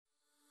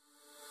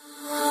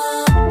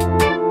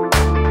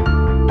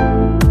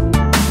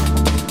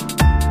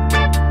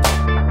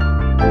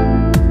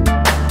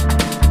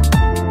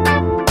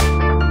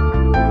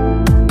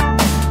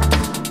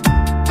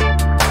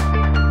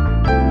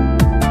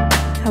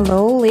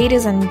Hello,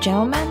 ladies and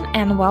gentlemen,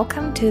 and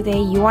welcome to the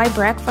UI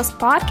Breakfast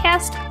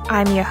Podcast.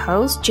 I'm your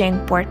host,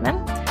 Jane Portman,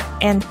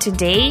 and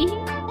today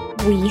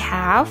we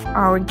have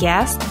our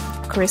guest,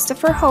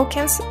 Christopher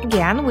Hawkins.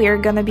 Again, we are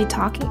going to be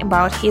talking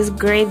about his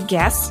great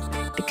guests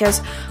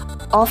because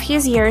of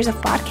his years of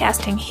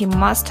podcasting, he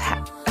must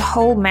have a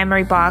whole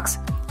memory box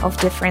of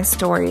different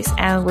stories,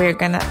 and we're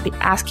going to be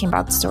asking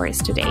about the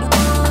stories today.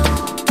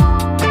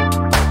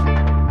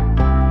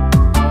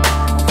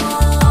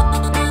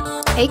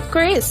 Hey,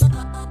 Chris.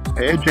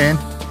 Hey, Jane.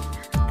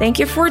 Thank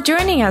you for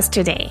joining us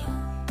today.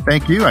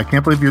 Thank you. I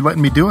can't believe you're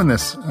letting me doing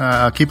this.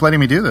 Keep letting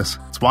me do this.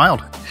 It's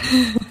wild.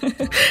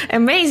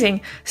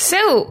 Amazing.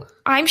 So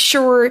I'm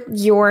sure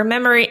your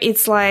memory,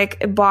 it's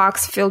like a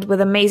box filled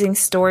with amazing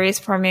stories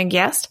from your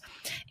guest.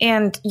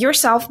 And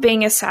yourself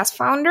being a SaaS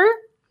founder,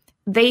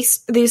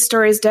 these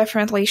stories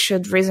definitely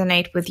should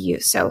resonate with you.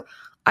 So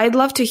I'd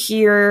love to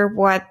hear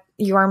what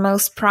your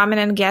most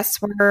prominent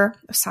guests were,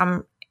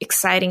 some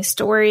exciting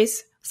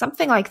stories,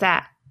 something like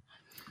that.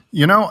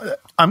 You know,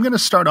 I'm going to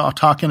start off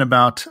talking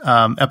about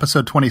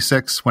episode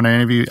 26 when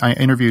I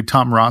interviewed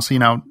Tom Rossi.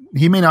 Now,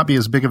 he may not be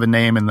as big of a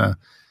name in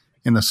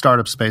the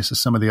startup space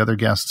as some of the other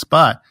guests,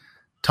 but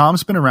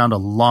Tom's been around a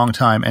long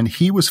time, and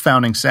he was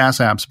founding SaaS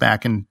apps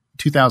back in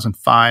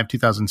 2005,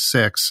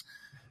 2006,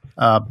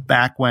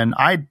 back when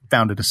I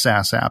founded a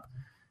SaaS app.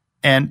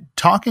 And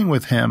talking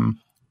with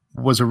him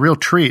was a real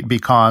treat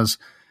because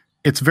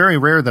it's very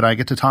rare that I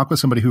get to talk with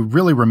somebody who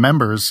really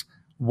remembers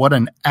what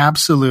an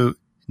absolute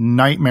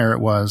nightmare it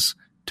was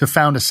to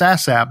found a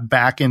SaaS app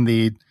back in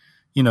the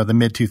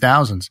mid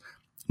 2000s.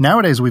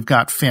 Nowadays, we've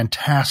got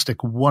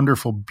fantastic,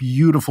 wonderful,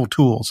 beautiful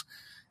tools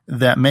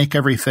that make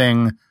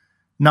everything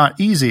not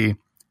easy,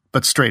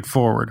 but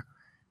straightforward.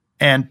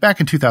 And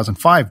back in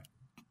 2005,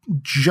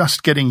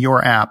 just getting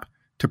your app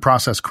to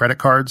process credit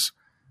cards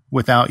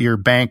without your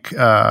bank,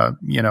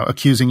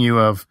 accusing you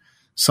of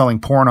selling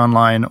porn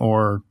online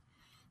or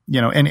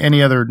and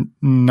any other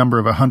number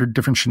of 100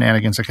 different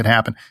shenanigans that could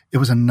happen. It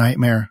was a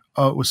nightmare.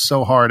 Oh, it was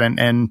so hard.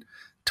 And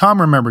Tom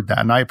remembered that,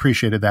 and I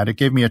appreciated that. It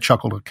gave me a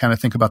chuckle to kind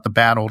of think about the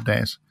bad old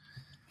days.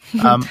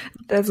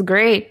 That's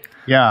great.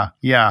 Yeah.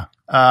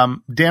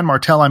 Dan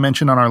Martell, I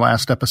mentioned on our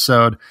last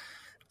episode.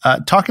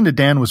 Talking to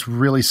Dan was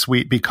really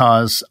sweet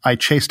because I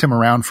chased him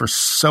around for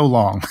so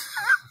long.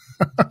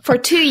 For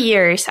 2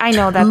 years. I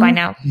know that by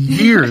now.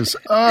 Years.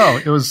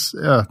 Oh,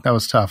 that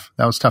was tough.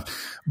 That was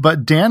tough.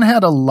 But Dan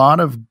had a lot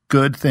of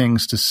good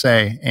things to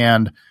say.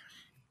 And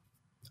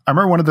I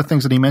remember one of the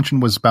things that he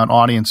mentioned was about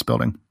audience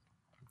building.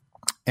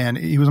 And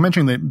he was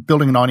mentioning that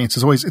building an audience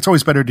it's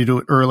always better to do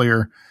it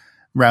earlier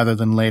rather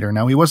than later.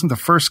 Now, he wasn't the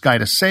first guy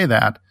to say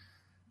that,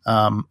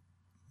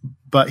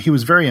 but he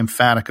was very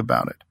emphatic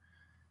about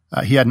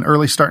it. He had an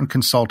early start in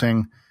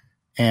consulting.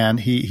 And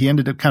he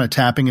ended up kind of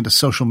tapping into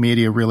social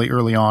media really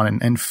early on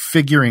and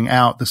figuring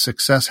out the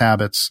success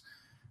habits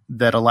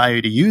that allow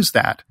you to use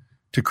that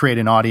to create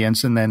an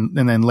audience and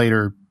then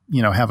later,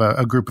 have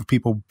a group of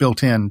people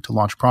built in to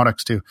launch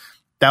products to.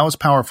 That was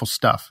powerful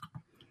stuff.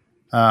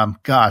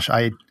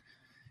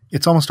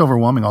 It's almost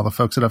overwhelming, all the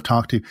folks that I've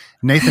talked to.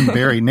 Nathan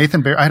Barry.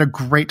 I had a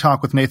great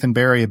talk with Nathan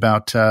Barry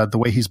about the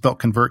way he's built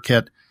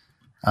ConvertKit,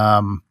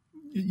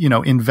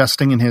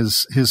 investing in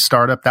his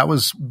startup. That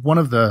was one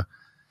of the,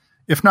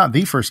 if not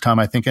the first time,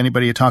 I think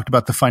anybody had talked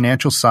about the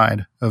financial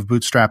side of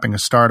bootstrapping a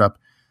startup.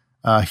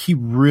 He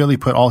really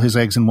put all his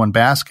eggs in one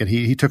basket.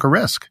 He took a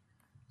risk.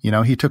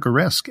 He took a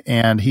risk,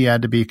 and he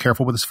had to be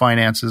careful with his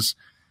finances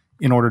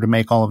in order to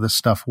make all of this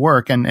stuff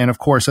work. And of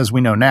course, as we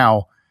know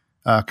now,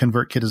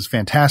 ConvertKit is a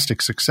fantastic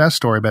success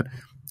story. But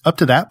up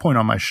to that point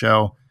on my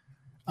show,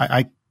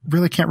 I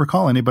really can't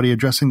recall anybody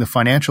addressing the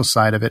financial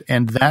side of it.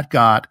 And that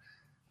got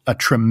a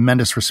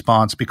tremendous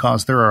response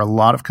because there are a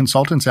lot of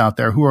consultants out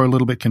there who are a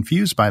little bit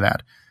confused by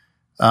that.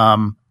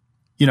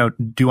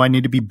 Do I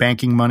need to be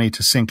banking money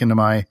to sink into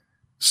my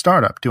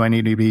startup? Do I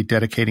need to be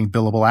dedicating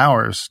billable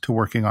hours to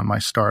working on my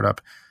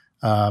startup?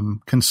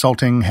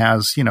 Consulting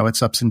has,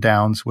 its ups and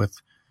downs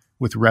with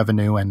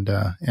revenue and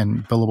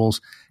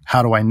billables.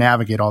 How do I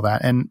navigate all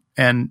that? And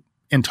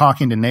in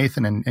talking to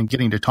Nathan and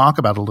getting to talk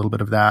about a little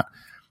bit of that,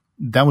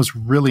 that was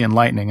really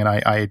enlightening. And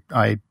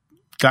I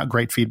got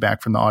great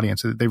feedback from the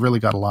audience. They really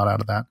got a lot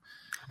out of that.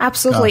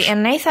 Absolutely. Gosh.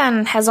 And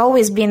Nathan has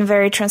always been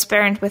very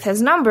transparent with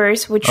his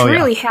numbers, which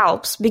really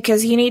helps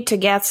because you need to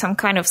get some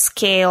kind of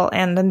scale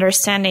and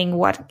understanding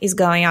what is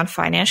going on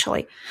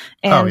financially.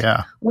 And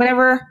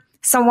whenever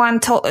someone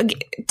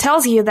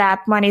tells you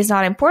that money is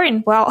not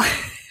important, well,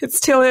 it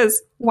still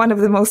is one of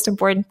the most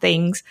important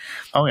things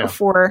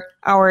for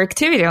our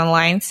activity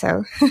online.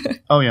 So,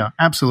 oh yeah,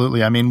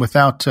 absolutely. I mean,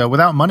 without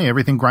money,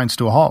 everything grinds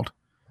to a halt.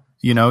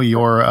 Your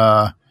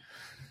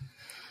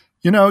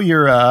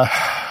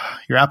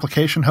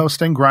application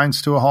hosting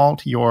grinds to a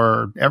halt.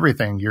 Your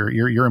everything,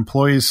 your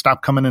employees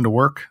stop coming into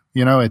work.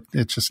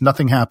 It's just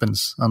nothing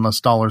happens unless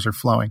dollars are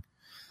flowing.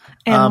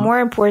 And more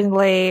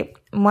importantly,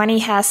 money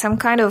has some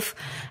kind of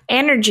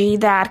energy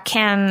that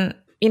can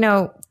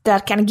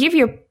give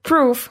you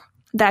proof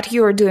that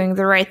you're doing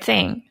the right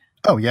thing.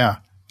 Oh yeah.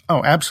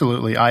 Oh,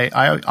 absolutely.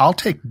 I'll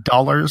take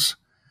dollars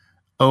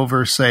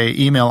over, say,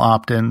 email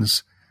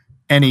opt-ins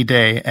any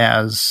day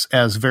as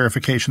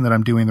verification that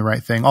I'm doing the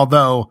right thing.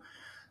 Although,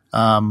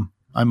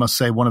 I must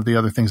say one of the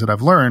other things that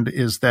I've learned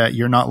is that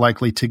you're not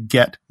likely to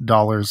get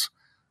dollars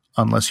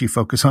unless you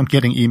focus on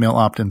getting email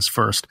opt-ins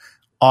first.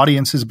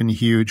 Audience has been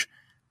huge.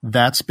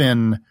 That's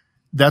been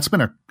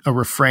a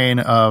refrain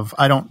of,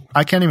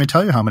 I can't even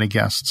tell you how many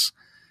guests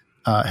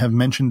have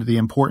mentioned the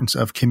importance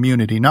of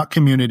community, not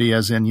community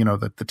as in,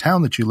 the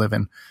town that you live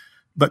in,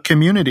 but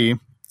community.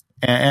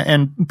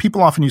 And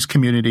people often use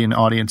community and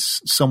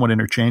audience somewhat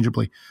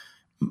interchangeably,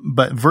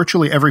 but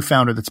virtually every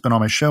founder that's been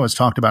on my show has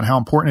talked about how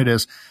important it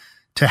is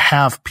to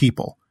have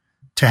people,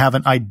 to have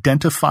an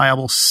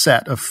identifiable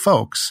set of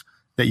folks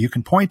that you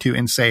can point to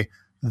and say,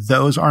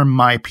 those are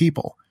my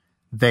people.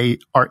 They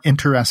are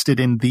interested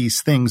in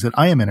these things that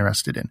I am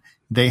interested in.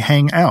 They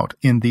hang out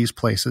in these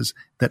places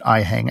that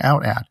I hang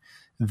out at.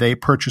 They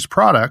purchase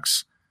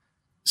products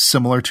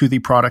similar to the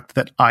product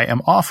that I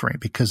am offering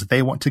because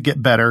they want to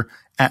get better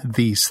at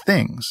these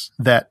things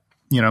that,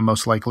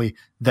 most likely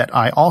that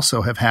I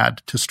also have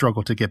had to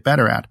struggle to get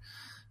better at.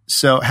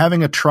 So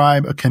having a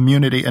tribe, a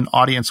community, an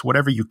audience,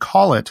 whatever you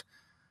call it,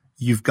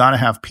 you've got to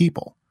have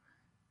people.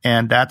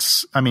 And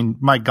that's,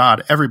 my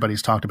God,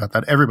 everybody's talked about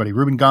that. Everybody.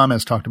 Ruben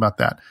Gomez talked about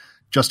that.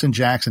 Justin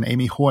Jackson,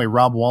 Amy Hoy,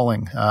 Rob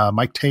Walling,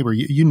 Mike Tabor,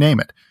 you name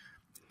it.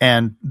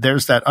 And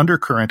there's that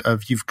undercurrent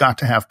of you've got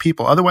to have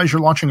people. Otherwise,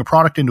 you're launching a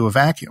product into a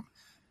vacuum.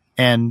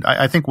 And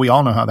I think we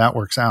all know how that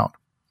works out.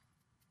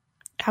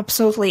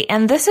 Absolutely.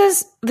 And this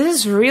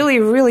is really,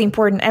 really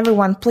important.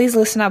 Everyone, please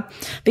listen up,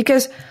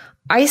 because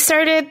I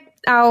started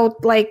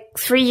out like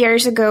 3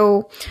 years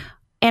ago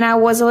and I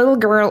was a little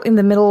girl in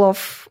the middle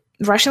of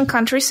Russian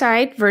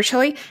countryside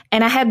virtually,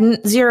 and I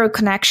had zero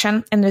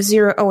connection and a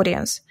zero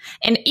audience.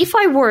 And if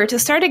I were to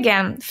start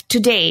again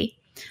today,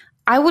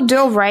 I would do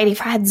all right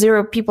if I had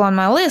 0 people on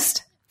my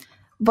list.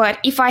 But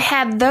if I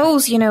had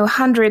those,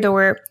 100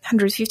 or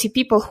 150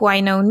 people who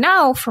I know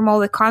now from all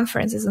the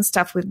conferences and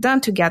stuff we've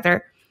done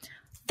together,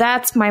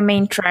 that's my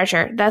main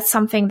treasure. That's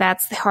something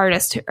that's the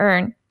hardest to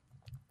earn.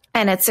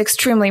 And it's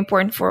extremely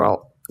important for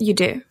all you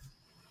do.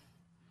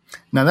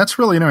 Now, that's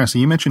really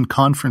interesting. You mentioned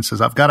conferences.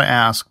 I've got to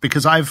ask,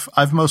 because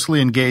I've mostly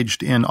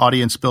engaged in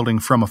audience building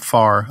from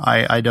afar.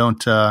 I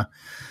don't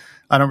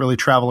really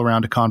travel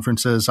around to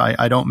conferences.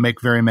 I don't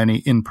make very many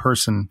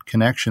in-person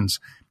connections.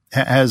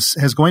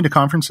 Has going to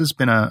conferences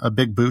been a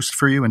big boost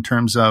for you in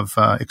terms of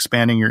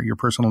expanding your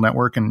personal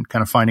network and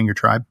kind of finding your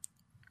tribe?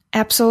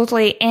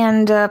 Absolutely.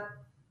 And,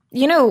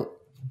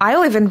 I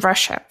live in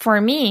Russia. For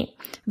me,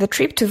 the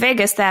trip to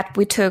Vegas that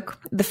we took,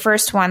 the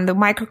first one, the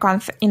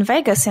MicroConf in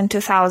Vegas in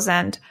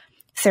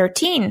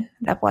 2013,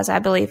 that was, I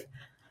believe.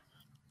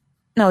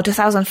 No,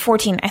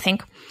 2014, I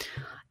think.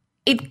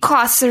 It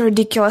costs a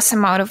ridiculous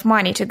amount of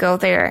money to go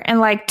there and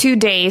like 2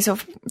 days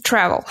of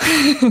travel.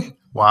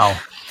 Wow.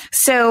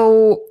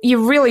 So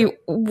you really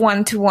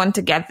want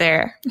to get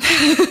there.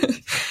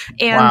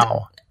 And,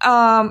 wow.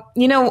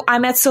 I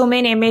met so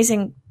many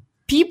amazing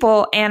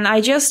people, and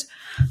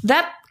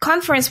that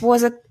conference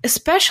was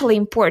especially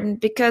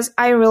important because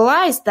I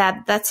realized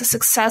that that's a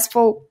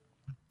successful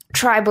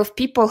tribe of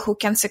people who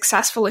can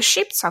successfully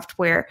ship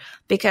software.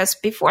 Because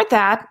before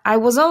that, I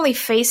was only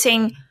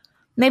facing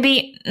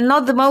maybe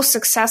not the most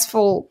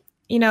successful,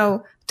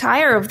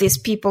 tier of these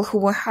people who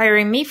were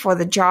hiring me for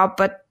the job,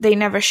 but they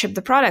never shipped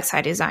the products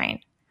I designed.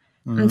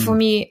 Mm. And for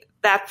me,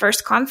 that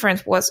first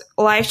conference was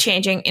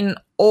life-changing in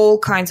all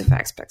kinds of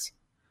aspects.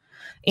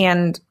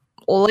 And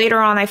later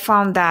on, I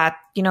found that,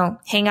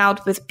 hang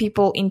out with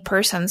people in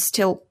person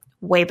still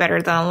way better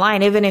than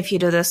online, even if you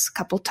do this a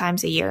couple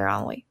times a year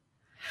only.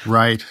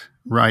 Right.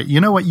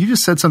 You know what? You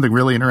just said something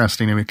really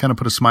interesting to me. It kind of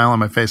put a smile on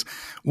my face.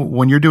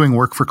 When you're doing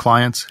work for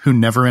clients who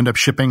never end up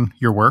shipping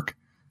your work,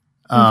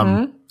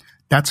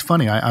 that's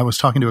funny. I was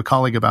talking to a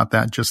colleague about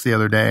that just the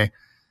other day.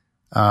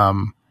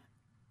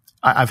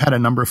 I've had a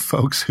number of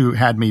folks who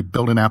had me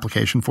build an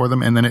application for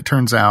them, and then it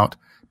turns out,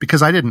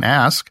 because I didn't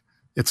ask,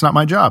 it's not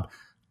my job.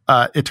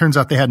 It turns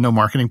out they had no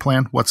marketing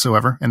plan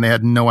whatsoever, and they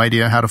had no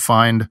idea how to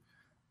find,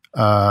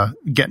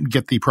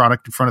 get the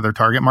product in front of their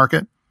target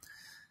market.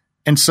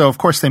 And so, of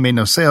course, they made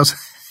no sales,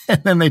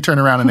 and then they turn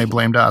around and they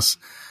blamed us.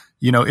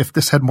 If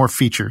this had more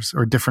features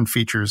or different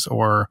features,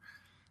 or,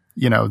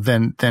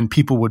 then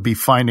people would be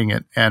finding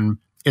it. And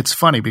it's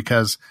funny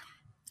because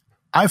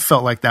I've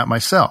felt like that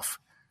myself.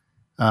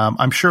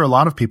 I'm sure a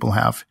lot of people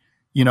have.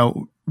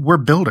 We're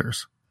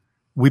builders.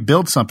 We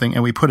build something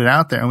and we put it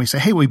out there and we say,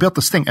 hey, we built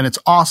this thing and it's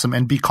awesome.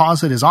 And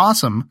because it is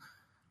awesome,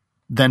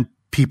 then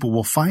people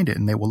will find it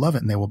and they will love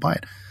it and they will buy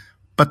it.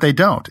 But they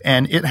don't.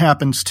 And it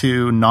happens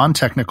to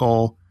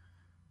non-technical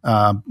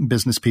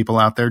business people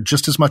out there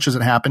just as much as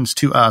it happens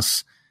to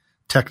us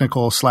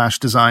technical /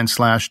 design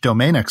 /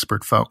 domain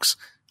expert folks.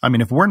 I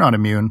mean, if we're not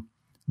immune,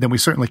 then we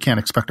certainly can't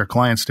expect our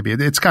clients to be.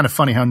 It's kind of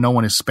funny how no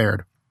one is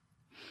spared.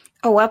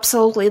 Oh,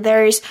 absolutely.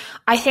 There's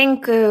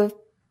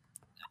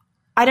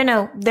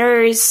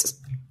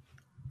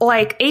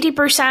like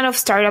 80% of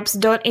startups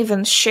don't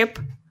even ship,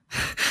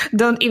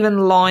 don't even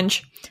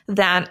launch.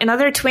 then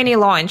another 20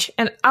 launch.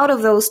 And out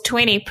of those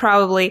 20,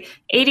 probably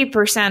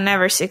 80%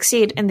 never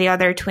succeed and the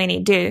other 20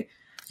 do.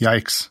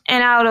 Yikes.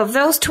 And out of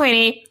those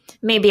 20,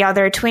 maybe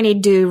other 20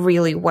 do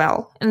really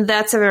well. And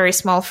that's a very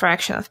small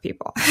fraction of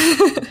people.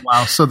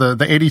 Wow. So the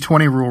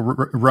 80-20 rule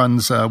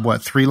runs,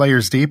 3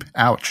 layers deep?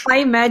 Ouch. I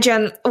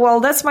imagine, well,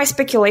 that's my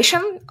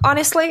speculation,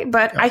 honestly,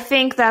 but I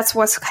think that's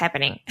what's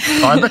happening.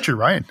 Oh, I bet you're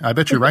right.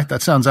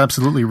 That sounds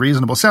absolutely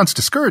reasonable. Sounds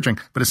discouraging,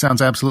 but it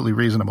sounds absolutely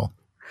reasonable.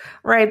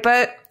 Right.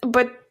 But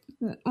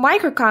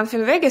MicroConf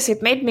in Vegas,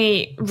 it made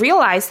me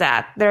realize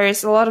that there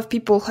is a lot of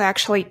people who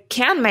actually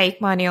can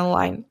make money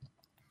online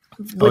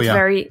with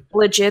very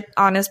legit,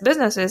 honest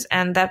businesses.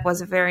 And that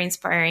was a very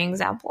inspiring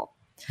example.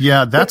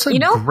 Yeah, that's a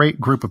great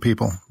group of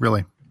people,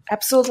 really.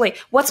 Absolutely.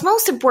 What's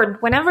most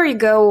important, whenever you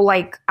go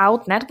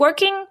out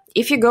networking,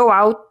 if you go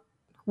out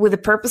with the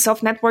purpose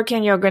of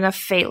networking, you're going to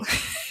fail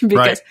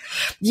because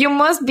you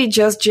must be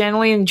just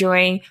genuinely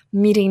enjoying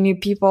meeting new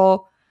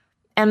people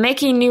and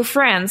making new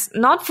friends,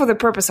 not for the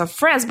purpose of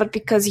friends, but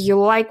because you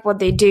like what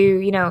they do,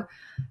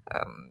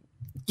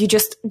 you're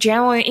just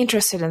genuinely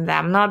interested in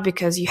them, not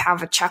because you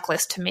have a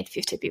checklist to meet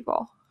 50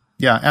 people.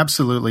 Yeah,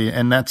 absolutely.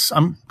 And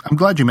I'm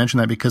glad you mentioned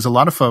that because a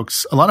lot of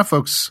folks,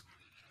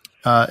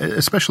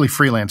 especially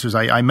freelancers,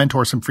 I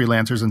mentor some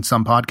freelancers and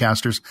some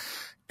podcasters,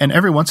 and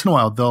every once in a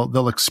while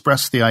they'll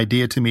express the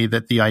idea to me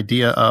that the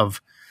idea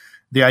of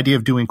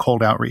doing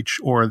cold outreach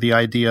or the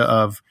idea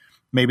of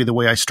maybe the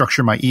way I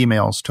structure my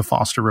emails to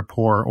foster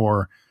rapport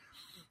or,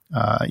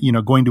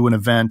 going to an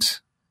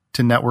event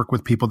to network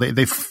with people,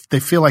 they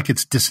feel like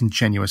it's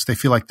disingenuous. They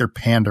feel like they're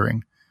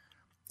pandering.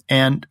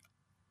 And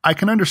I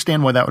can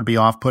understand why that would be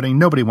off-putting.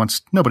 Nobody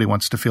wants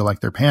to feel like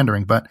they're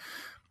pandering, but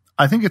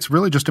I think it's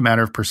really just a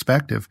matter of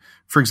perspective.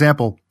 For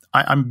example,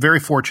 I'm very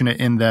fortunate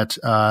in that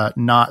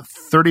not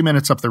 30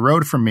 minutes up the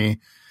road from me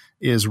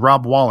is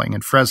Rob Walling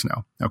in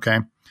Fresno. Okay.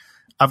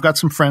 I've got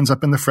some friends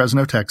up in the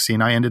Fresno tech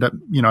scene. I ended up,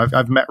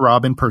 I've met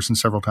Rob in person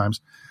several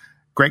times.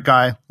 Great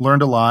guy,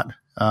 learned a lot.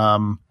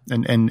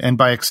 And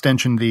by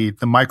extension, the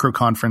micro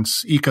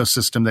conference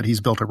ecosystem that he's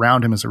built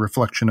around him is a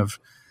reflection of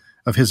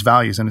his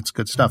values, and it's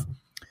good stuff.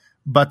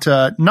 But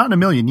not in a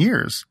million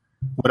years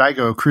would I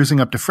go cruising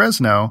up to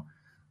Fresno,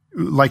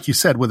 like you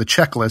said, with a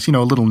checklist, a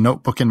little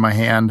notebook in my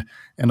hand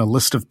and a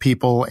list of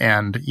people.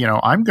 And,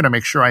 I'm going to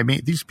make sure I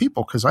meet these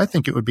people because I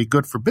think it would be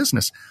good for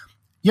business.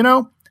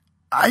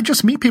 I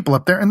just meet people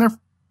up there and they're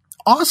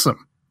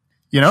awesome.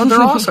 They're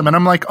awesome. And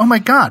I'm like, oh my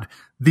God,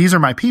 these are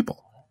my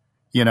people.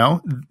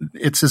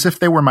 It's as if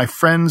they were my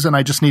friends and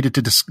I just needed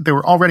to, they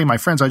were already my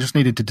friends. I just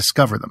needed to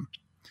discover them.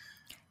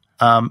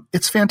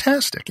 It's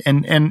fantastic.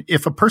 And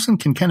if a person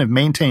can kind of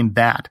maintain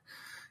that,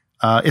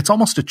 it's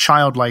almost a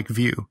childlike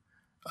view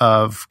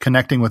of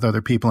connecting with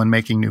other people and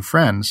making new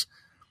friends,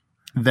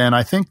 then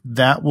I think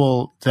that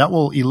will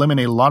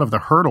eliminate a lot of the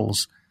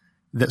hurdles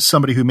that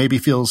somebody who maybe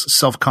feels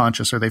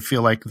self-conscious or they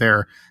feel like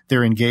they're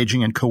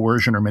engaging in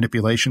coercion or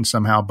manipulation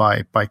somehow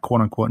by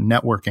quote unquote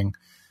networking.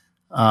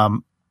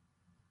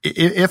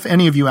 If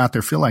any of you out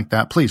there feel like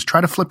that, please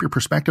try to flip your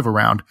perspective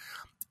around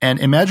and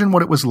imagine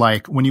what it was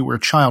like when you were a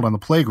child on the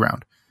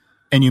playground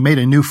and you made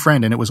a new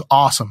friend and it was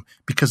awesome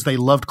because they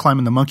loved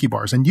climbing the monkey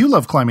bars and you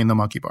love climbing the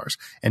monkey bars.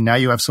 And now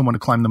you have someone to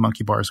climb the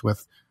monkey bars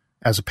with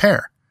as a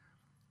pair.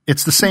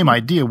 It's the same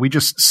idea. We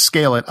just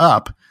scale it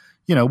up.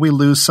 We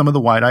lose some of the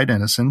wide-eyed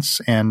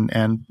innocence and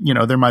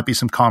there might be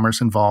some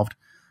commerce involved,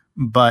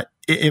 but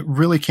it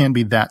really can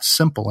be that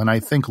simple. And I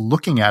think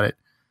looking at it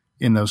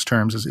in those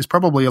terms is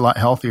probably a lot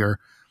healthier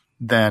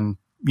than,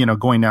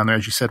 going down there,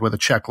 as you said, with a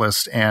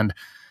checklist and,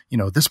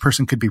 this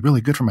person could be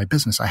really good for my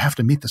business. I have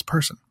to meet this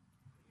person.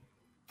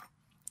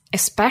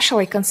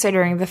 Especially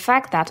considering the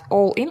fact that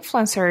all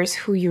influencers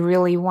who you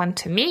really want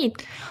to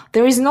meet,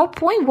 there is no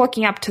point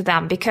walking up to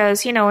them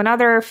because,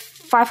 another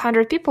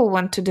 500 people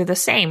want to do the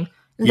same.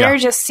 They're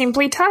just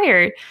simply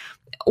tired.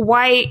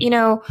 Why,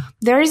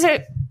 there's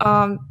a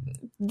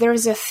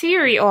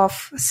theory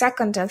of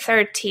second and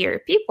third tier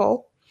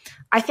people.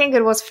 I think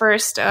it was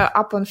first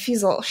up on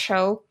Fizzle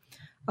show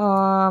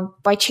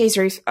by Chase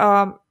Reeves.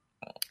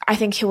 I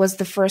think he was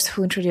the first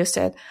who introduced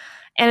it.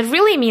 And it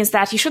really means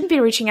that you shouldn't be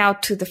reaching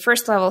out to the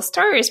first level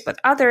stars, but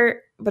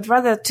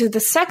rather to the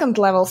second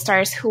level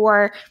stars who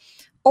are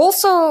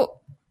also,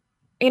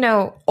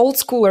 old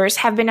schoolers,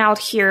 have been out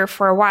here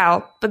for a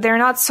while, but they're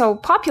not so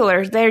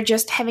popular. They're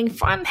just having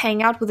fun,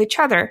 hanging out with each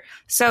other.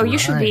 So you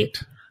should be,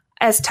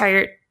 as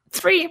tier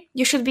 3,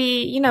 you should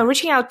be,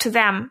 reaching out to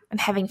them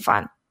and having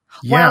fun.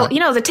 Yeah.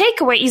 Well, the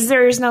takeaway is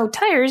there is no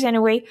tires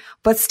anyway,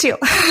 but still.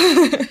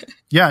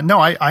 Yeah, no,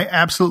 I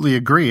absolutely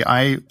agree.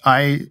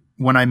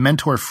 When I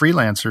mentor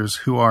freelancers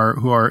who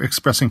are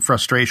expressing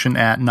frustration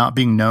at not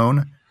being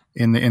known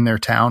in their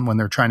town when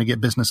they're trying to get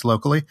business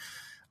locally,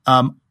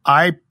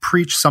 I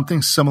preach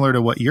something similar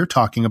to what you're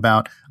talking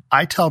about.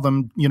 I tell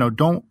them, you're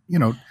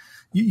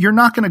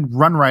not going to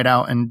run right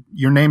out and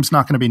your name's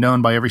not going to be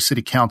known by every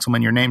city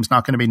councilman. Your name's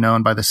not going to be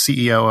known by the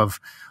CEO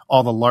of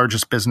all the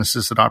largest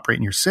businesses that operate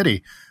in your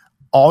city.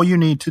 All you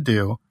need to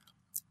do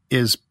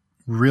is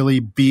really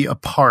be a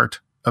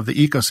part of the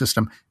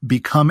ecosystem,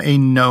 become a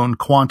known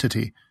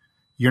quantity.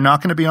 You're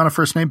not going to be on a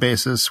first name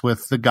basis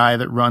with the guy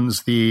that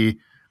runs the,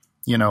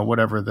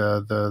 whatever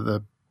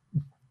the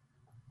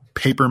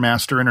Paper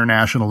Master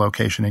International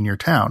location in your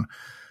town.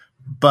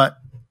 But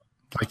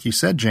like you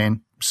said,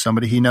 Jane,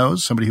 somebody he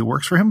knows, somebody who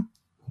works for him,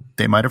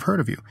 they might have heard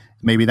of you.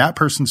 Maybe that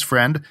person's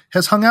friend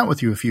has hung out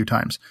with you a few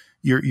times.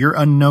 You're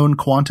a known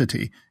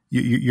quantity.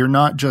 You're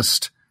not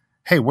just,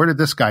 hey, where did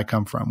this guy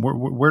come from?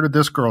 Where did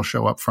this girl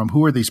show up from?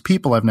 Who are these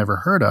people I've never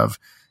heard of?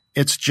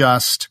 It's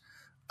just,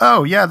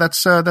 oh yeah,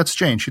 that's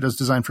Jane. She does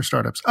design for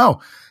startups.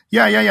 Oh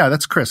yeah.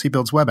 That's Chris. He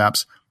builds web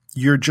apps.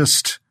 You're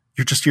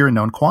a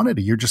known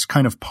quantity. You're just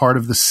kind of part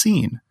of the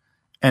scene.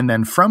 And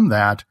then from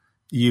that,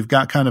 you've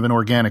got kind of an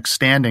organic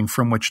standing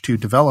from which to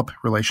develop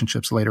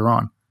relationships later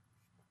on.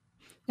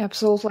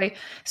 Absolutely.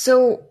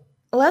 So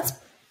let's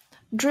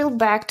drill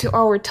back to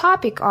our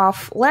topic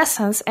of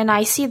lessons. And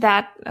I see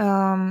that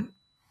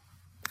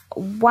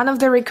one of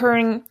the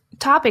recurring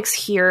topics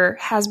here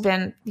has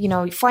been,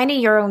 finding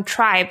your own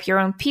tribe, your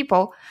own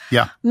people.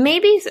 Yeah.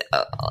 Maybe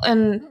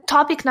and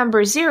topic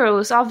number 0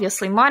 is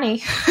obviously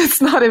money.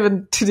 It's not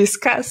even to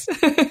discuss.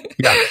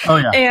 Yeah. Oh,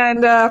 yeah.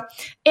 And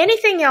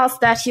anything else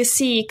that you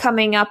see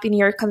coming up in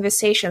your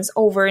conversations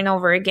over and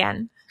over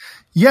again?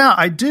 Yeah,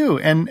 I do.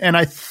 And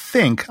I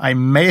think I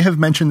may have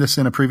mentioned this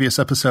in a previous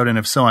episode. And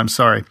if so, I'm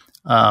sorry.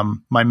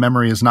 My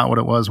memory is not what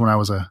it was when I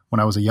was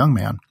a young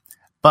man.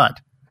 But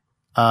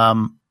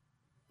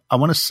I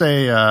want to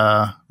say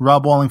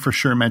Rob Walling for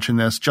sure mentioned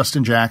this.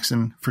 Justin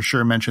Jackson for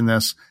sure mentioned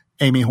this.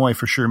 Amy Hoy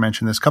for sure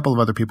mentioned this. A couple of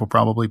other people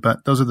probably,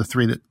 but those are the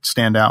 3 that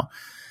stand out.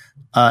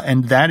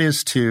 And that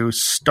is to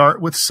start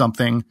with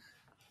something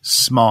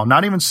small.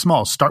 Not even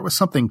small. Start with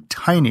something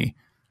tiny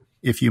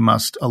if you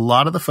must. A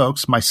lot of the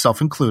folks, myself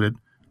included,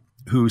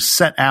 who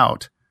set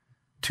out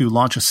to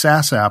launch a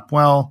SaaS app,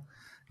 well,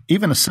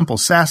 even a simple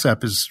SaaS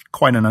app is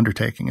quite an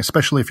undertaking,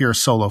 especially if you're a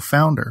solo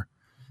founder.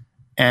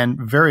 And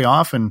very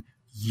often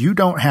you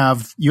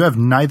have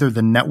neither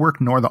the network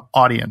nor the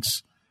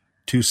audience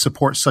to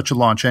support such a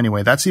launch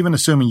anyway. That's even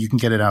assuming you can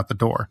get it out the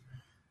door,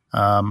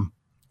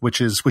 which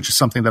is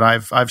something that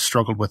I've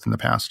struggled with in the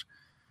past.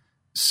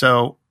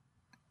 So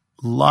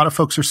a lot of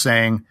folks are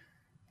saying,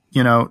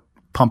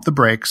 pump the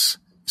brakes,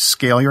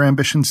 scale your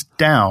ambitions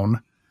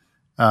down.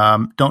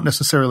 Don't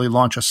necessarily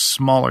launch a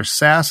smaller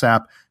SaaS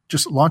app.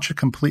 Just launch a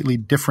completely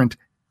different,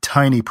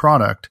 tiny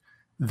product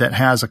that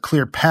has a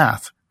clear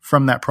path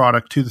from that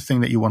product to the thing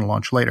that you want to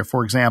launch later.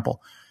 For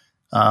example,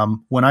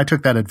 when I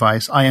took that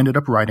advice, I ended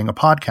up writing a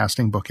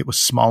podcasting book. It was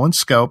small in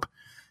scope.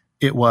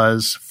 It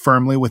was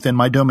firmly within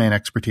my domain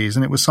expertise,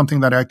 and it was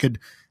something that I could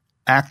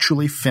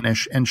actually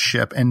finish and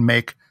ship and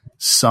make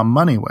some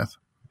money with.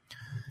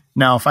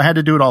 Now, if I had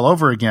to do it all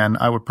over again,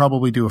 I would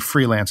probably do a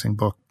freelancing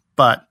book,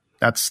 but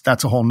that's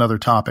a whole nother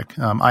topic.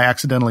 I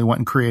accidentally went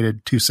and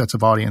created 2 sets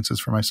of audiences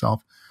for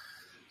myself.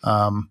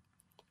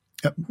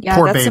 Yeah,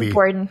 poor that's baby.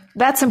 important.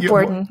 That's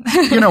important.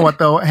 You know what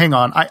though? Hang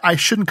on. I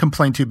shouldn't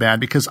complain too bad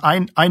because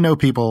I know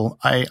people,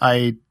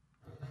 I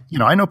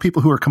know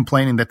people who are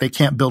complaining that they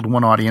can't build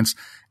one audience,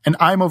 and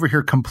I'm over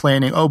here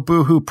complaining, oh,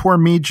 boo-hoo, poor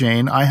me,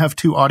 Jane. I have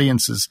 2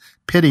 audiences.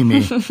 Pity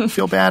me.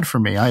 Feel bad for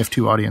me. I have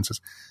 2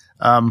 audiences.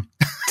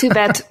 Too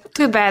bad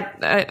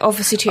of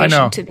a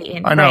situation to be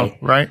in. I know,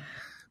 right?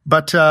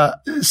 But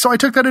so I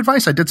took that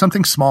advice. I did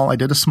something small. I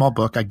did a small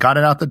book. I got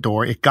it out the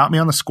door. It got me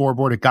on the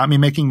scoreboard. It got me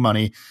making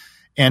money.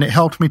 And it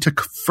helped me to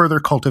further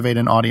cultivate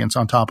an audience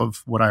on top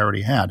of what I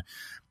already had.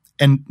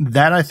 And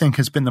that, I think,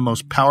 has been the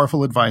most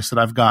powerful advice that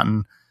I've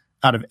gotten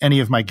out of any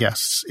of my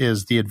guests,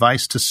 is the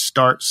advice to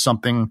start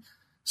something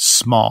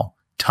small,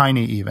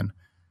 tiny even.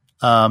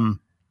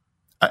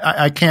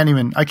 I can't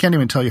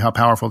even tell you how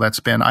powerful that's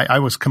been. I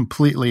was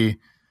completely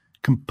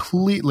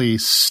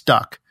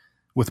stuck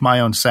with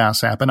my own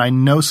SaaS app. And I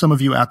know some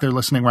of you out there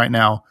listening right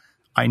now,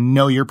 I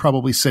know you're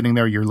probably sitting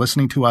there, you're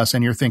listening to us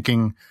and you're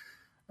thinking,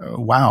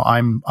 wow,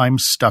 I'm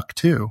stuck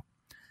too.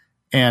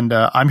 And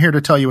I'm here to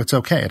tell you it's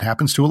okay. It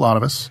happens to a lot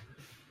of us.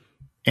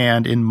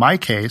 And in my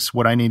case,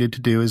 what I needed to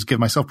do is give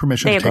myself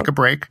permission to take a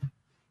break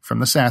from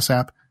the SaaS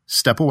app,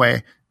 step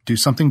away, do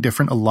something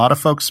different. A lot of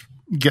folks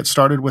get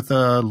started with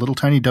a little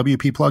tiny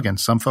WP plugin.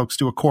 Some folks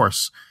do a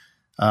course.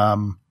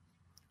 Some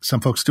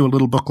folks do a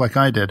little book like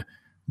I did.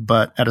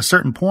 But at a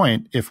certain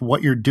point, if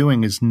what you're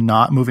doing is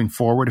not moving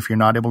forward, if you're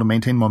not able to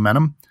maintain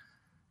momentum,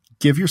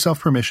 give yourself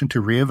permission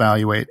to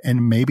reevaluate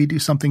and maybe do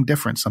something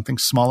different, something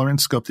smaller in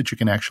scope that you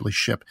can actually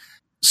ship.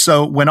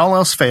 So when all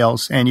else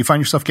fails and you find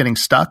yourself getting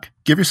stuck,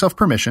 give yourself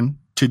permission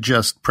to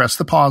just press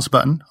the pause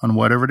button on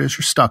whatever it is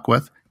you're stuck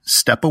with,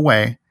 step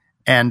away,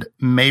 and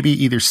maybe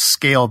either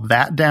scale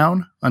that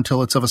down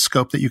until it's of a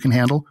scope that you can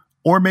handle,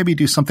 or maybe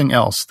do something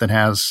else that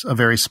has a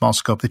very small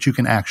scope that you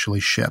can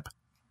actually ship.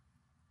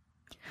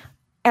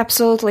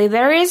 Absolutely.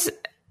 There is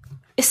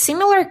a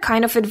similar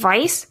kind of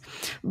advice,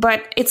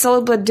 but it's a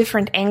little bit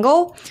different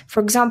angle.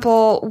 For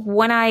example,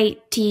 when I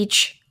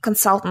teach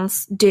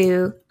consultants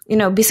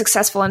be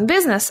successful in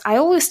business, I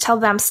always tell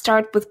them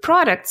start with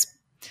products.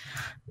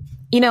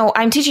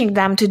 I'm teaching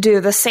them to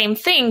do the same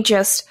thing,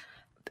 just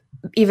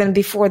even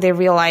before they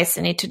realize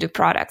they need to do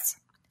products.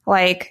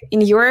 Like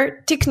in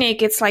your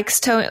technique, it's like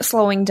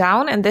slowing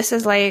down, and this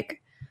is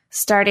like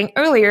starting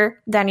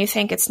earlier than you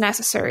think it's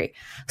necessary,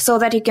 so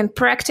that you can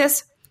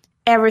practice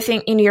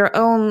everything in your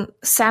own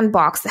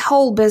sandbox, the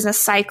whole business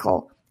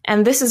cycle.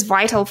 And this is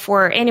vital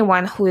for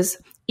anyone who is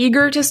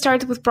eager to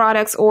start with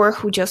products or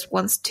who just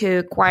wants to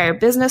acquire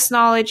business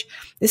knowledge.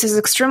 This is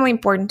extremely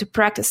important to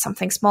practice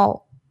something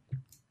small.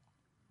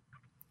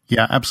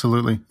 Yeah,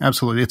 absolutely.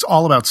 Absolutely. It's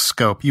all about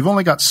scope. You've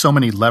only got so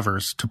many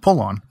levers to pull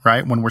on,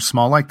 right? When we're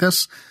small like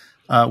this,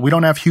 we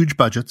don't have huge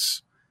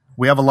budgets.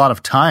 We have a lot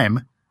of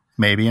time,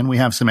 maybe, and we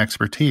have some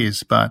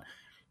expertise, but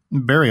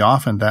very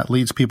often that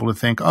leads people to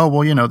think, oh,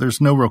 well, there's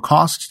no real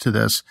cost to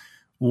this.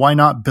 Why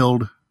not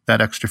build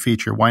that extra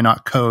feature? Why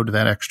not code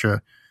that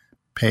extra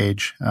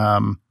page?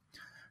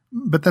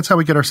 But that's how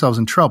we get ourselves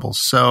in trouble.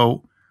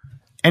 So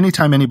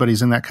anytime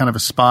anybody's in that kind of a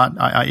spot,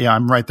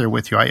 I'm right there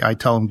with you. I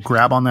tell them,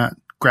 grab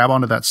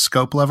onto that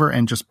scope lever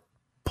and just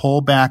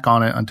pull back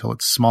on it until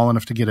it's small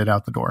enough to get it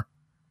out the door.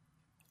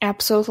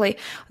 Absolutely.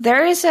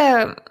 There is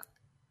a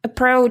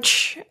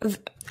approach.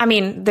 I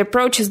mean, the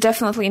approach is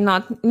definitely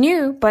not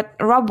new, but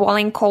Rob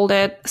Walling called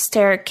it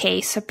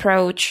staircase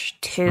approach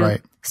to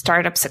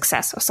startup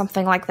success or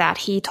something like that.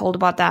 He told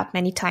about that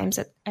many times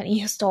at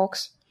his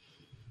talks.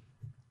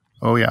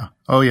 Oh yeah.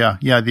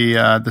 Yeah.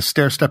 The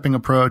stair-stepping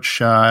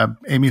approach,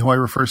 Amy Hoy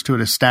refers to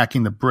it as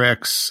stacking the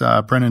bricks.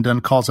 Brennan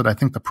Dunn calls it, I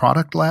think, the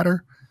product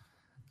ladder.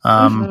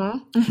 A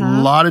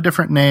lot of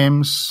different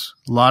names,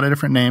 a lot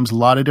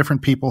of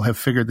different people have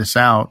figured this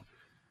out.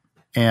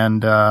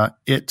 And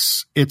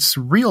it's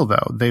real,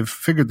 though. They've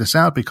figured this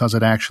out because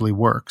it actually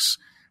works.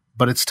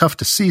 But it's tough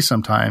to see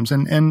sometimes.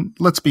 And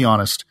let's be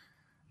honest,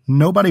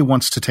 nobody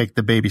wants to take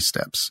the baby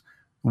steps.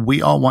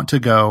 We all want to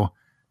go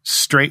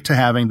straight to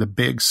having the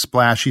big,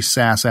 splashy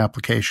SaaS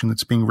application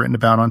that's being written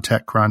about on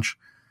TechCrunch.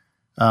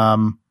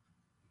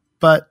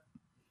 But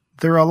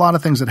there are a lot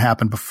of things that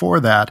happen before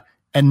that,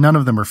 and none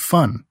of them are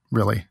fun,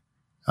 really,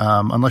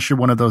 unless you're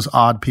one of those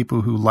odd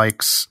people who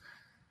likes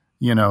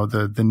the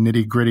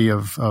nitty-gritty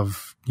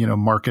of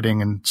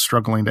marketing and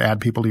struggling to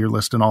add people to your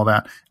list and all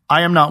that.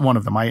 I am not one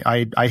of them.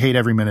 I hate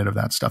every minute of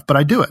that stuff, but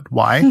I do it.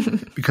 Why?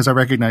 Because I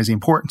recognize the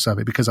importance of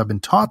it, because I've been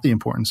taught the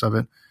importance of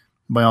it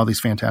by all these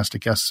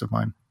fantastic guests of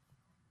mine.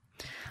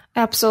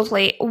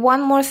 Absolutely.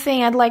 One more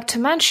thing I'd like to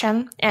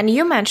mention, and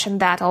you mentioned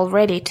that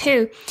already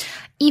too.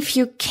 If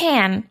you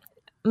can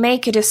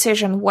make a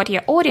decision what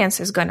your audience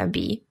is going to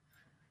be,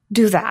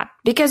 do that,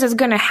 because it's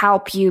going to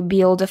help you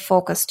build a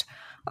focused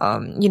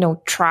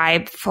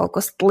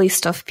tribe-focused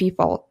list of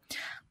people.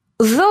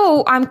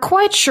 Though I'm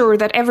quite sure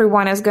that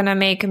everyone is going to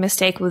make a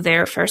mistake with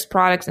their first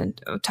product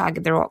and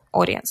target their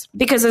audience,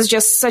 because it's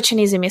just such an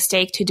easy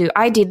mistake to do.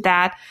 I did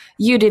that,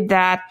 you did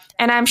that,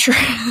 and I'm sure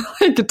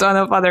like a ton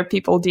of other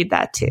people did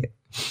that too.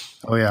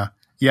 Oh, yeah.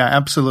 Yeah,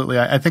 absolutely.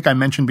 I think I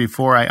mentioned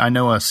before, I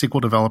know a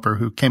SQL developer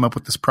who came up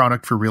with this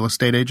product for real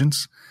estate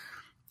agents.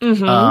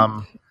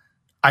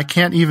 I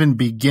can't even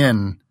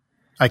begin.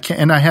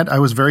 I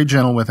was very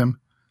gentle with him.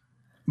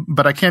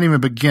 But I can't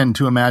even begin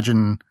to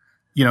imagine,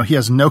 he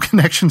has no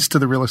connections to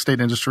the real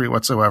estate industry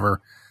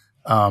whatsoever.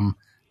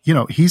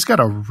 He's got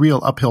a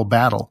real uphill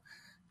battle,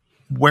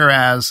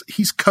 whereas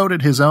he's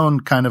coded his own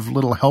kind of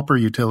little helper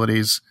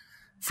utilities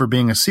for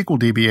being a SQL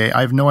DBA. I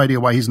have no idea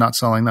why he's not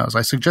selling those.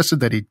 I suggested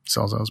that he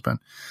sells those, but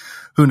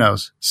who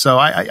knows? So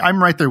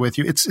I'm right there with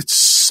you. It's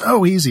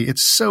so easy.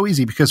 It's so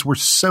easy because we're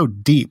so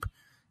deep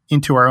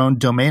into our own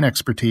domain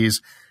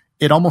expertise.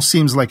 It almost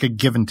seems like a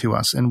given to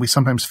us, and we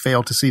sometimes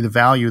fail to see the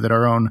value that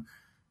our own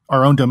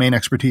domain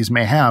expertise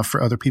may have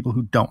for other people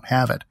who don't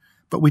have it.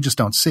 But we just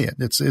don't see it.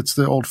 It's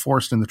the old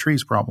forest in the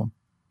trees problem.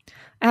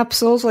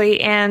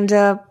 Absolutely. And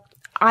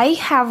I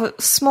have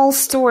a small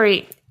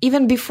story.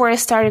 Even before I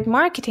started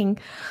marketing,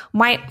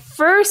 my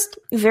first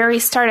very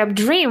startup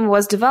dream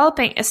was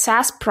developing a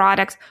SaaS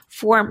product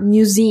for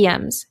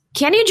museums.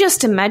 Can you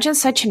just imagine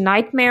such a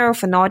nightmare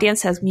of an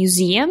audience as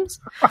museums?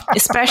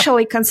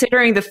 Especially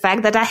considering the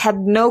fact that I had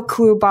no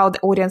clue about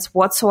the audience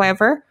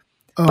whatsoever.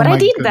 Oh, but I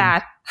did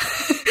that.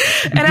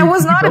 And I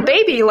was not a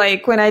baby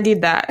when I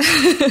did that.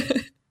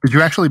 Did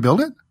you actually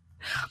build it?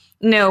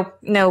 No.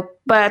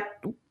 But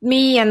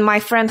me and my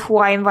friend who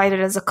I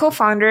invited as a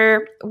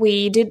co-founder,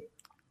 we did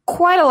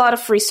quite a lot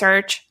of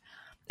research.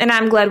 And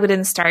I'm glad we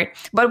didn't start.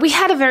 But we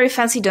had a very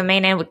fancy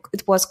domain name.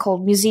 It was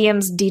called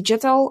Museums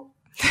Digital.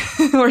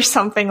 Or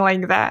something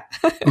like that.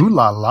 Ooh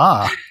la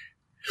la.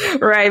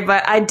 Right,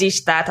 but I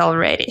ditched that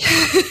already.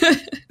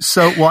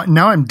 So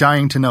now I'm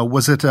dying to know,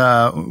 was it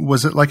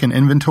like an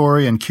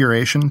inventory and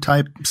curation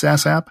type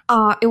SaaS app?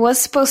 It was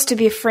supposed to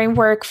be a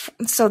framework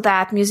so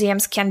that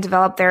museums can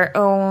develop their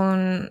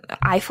own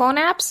iPhone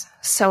apps.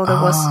 So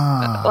there was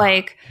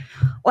like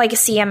a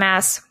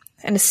CMS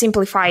and a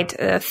simplified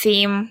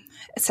theme,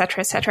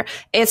 etc., etc.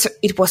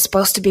 It was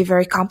supposed to be a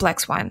very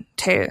complex one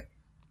too.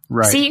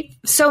 Right. See,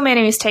 so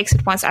many mistakes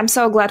at once. I'm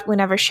so glad we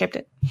never shipped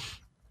it.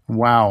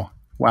 Wow.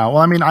 Well,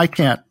 I mean, I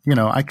can't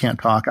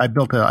talk. I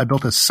built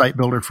a site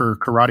builder for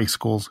karate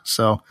schools.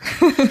 So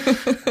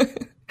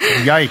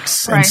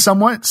Yikes. Right.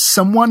 And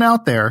someone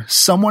out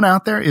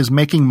there is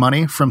making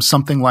money from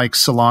something like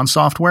salon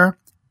software.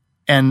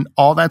 And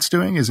all that's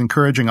doing is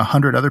encouraging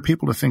 100 other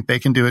people to think they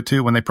can do it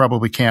too when they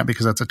probably can't,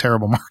 because that's a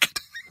terrible market.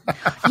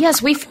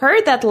 Yes, we've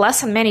heard that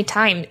lesson many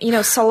times.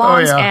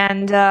 Salons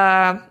and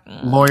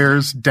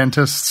lawyers,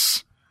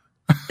 dentists.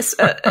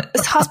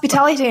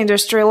 Hospitality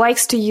industry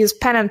likes to use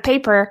pen and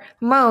paper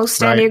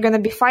most, Right. and you're going to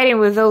be fighting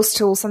with those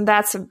tools, and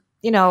that's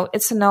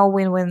it's a no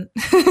win-win.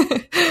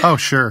 Oh,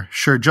 sure.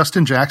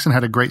 Justin Jackson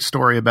had a great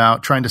story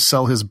about trying to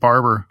sell his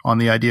barber on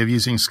the idea of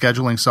using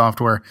scheduling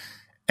software,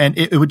 and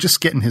it would just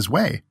get in his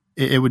way.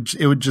 It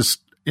would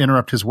just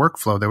interrupt his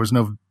workflow. There was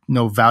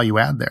no value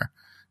add there.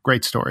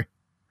 Great story.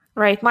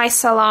 Right. My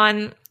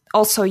salon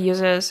also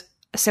uses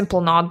a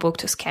simple notebook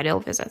to schedule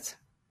visits.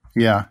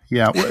 Yeah.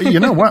 Well, you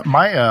know what?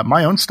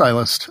 My own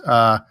stylist,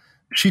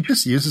 she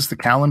just uses the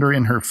calendar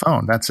in her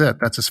phone. That's it.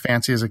 That's as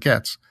fancy as it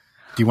gets.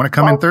 Do you want to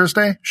come in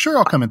Thursday? Sure,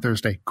 I'll come in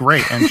Thursday.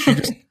 Great. And she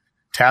just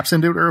taps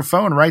into her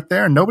phone right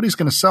there. Nobody's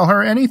going to sell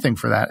her anything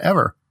for that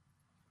ever.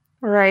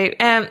 Right.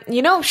 And,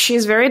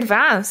 she's very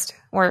advanced.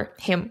 Or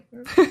him.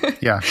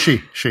 Yeah,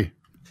 she.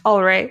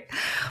 All right.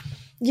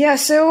 Yeah,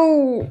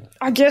 so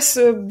I guess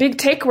a big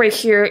takeaway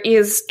here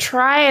is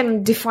try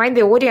and define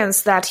the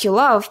audience that you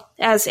love.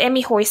 As Amy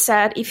Hoy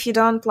said, if you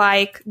don't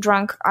like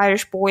drunk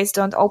Irish boys,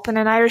 don't open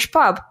an Irish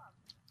pub.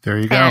 There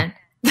you go. And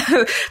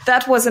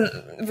that was a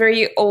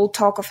very old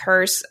talk of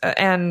hers,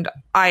 and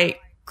I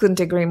couldn't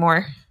agree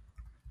more.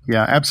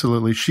 Yeah,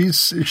 absolutely.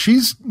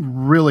 She's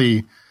really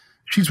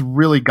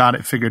got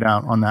it figured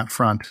out on that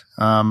front.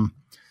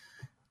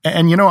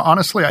 And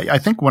honestly, I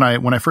think when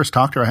I first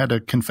talked to her, I had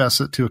to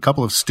confess it to a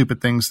couple of stupid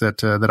things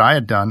that I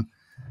had done,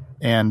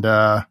 and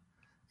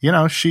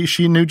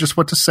she knew just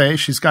what to say.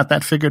 She's got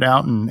that figured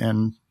out,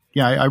 and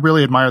yeah, I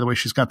really admire the way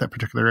she's got that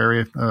particular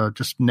area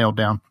just nailed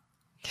down.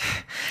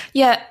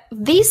 Yeah,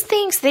 these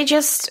things, they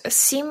just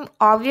seem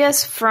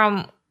obvious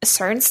from a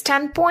certain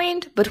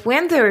standpoint, but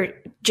when they're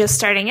just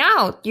starting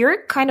out,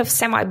 you're kind of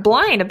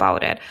semi-blind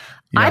about it.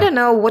 Yeah. I don't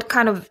know what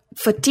kind of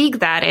fatigue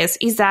that is.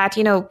 Is that,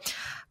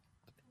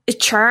 a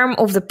charm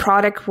of the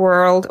product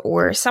world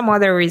or some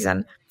other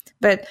reason?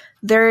 But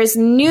there is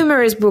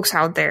numerous books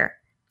out there,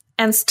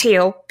 and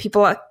still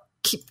people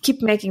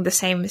keep making the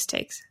same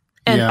mistakes.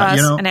 And us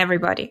and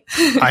everybody.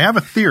 I have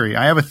a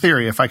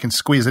theory. If I can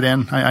squeeze it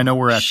in. I know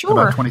we're at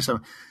about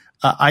 27.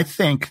 I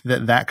think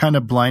that kind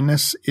of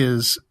blindness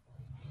is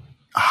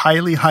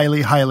highly,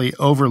 highly, highly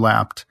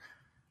overlapped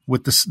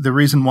with the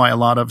reason why a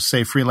lot of,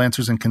 say,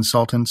 freelancers and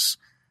consultants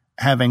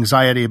have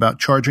anxiety about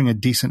charging a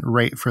decent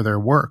rate for their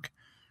work.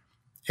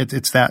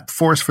 It's that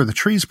forest for the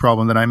trees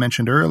problem that I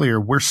mentioned earlier.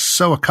 We're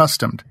so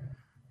accustomed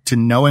to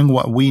knowing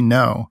what we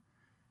know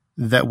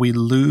that we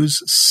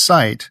lose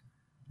sight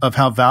of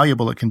how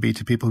valuable it can be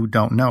to people who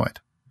don't know it.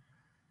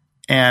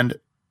 And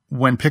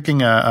when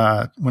picking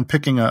a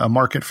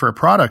market for a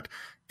product,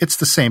 it's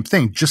the same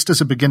thing. Just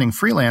as a beginning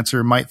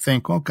freelancer might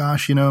think, oh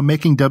gosh,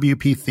 making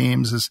WP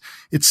themes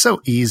it's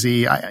so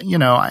easy.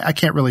 I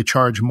can't really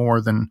charge more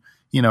than,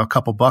 a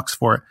couple bucks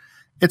for it.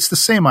 It's the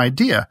same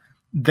idea.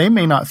 They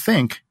may not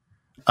think,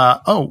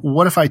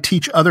 what if I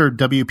teach other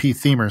WP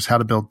themers how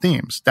to build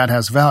themes? That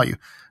has value.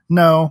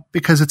 No,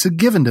 because it's a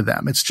given to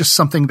them. It's just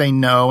something they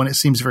know, and it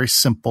seems very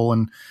simple,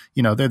 and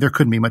there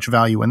couldn't be much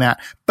value in that.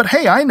 But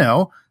hey, I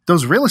know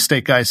those real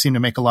estate guys seem to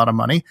make a lot of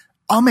money.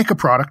 I'll make a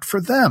product for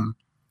them.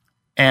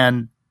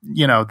 And,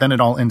 then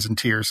it all ends in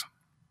tears.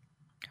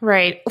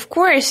 Right. Of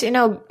course,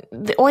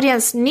 the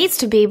audience needs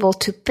to be able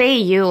to pay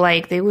you.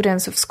 Like the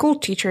audience of school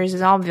teachers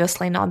is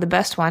obviously not the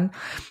best one.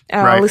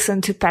 Right.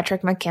 Listen to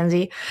Patrick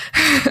McKenzie.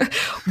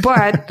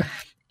 But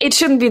it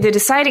shouldn't be the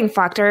deciding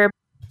factor.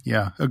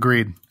 Yeah,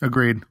 agreed.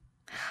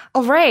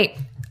 All right.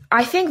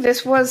 I think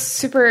this was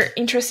super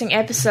interesting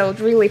episode,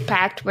 really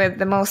packed with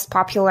the most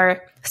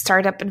popular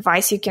startup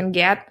advice you can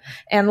get.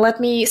 And let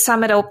me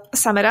sum it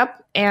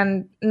up.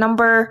 And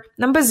number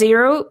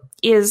 0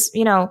 is,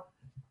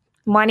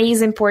 money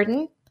is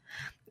important.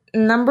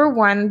 Number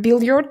 1,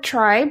 build your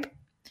tribe.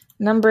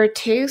 Number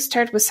 2,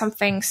 start with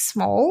something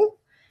small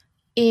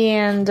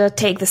and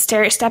take the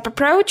stair-step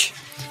approach.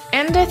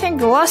 And I think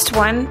the last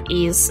one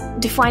is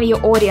define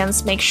your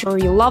audience, make sure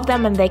you love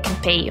them and they can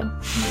pay you.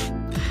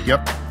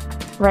 Yep.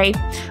 Right.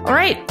 All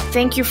right.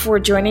 Thank you for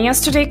joining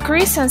us today,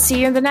 Chris, and see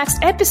you in the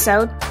next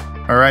episode.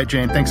 All right,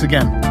 Jane. Thanks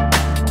again.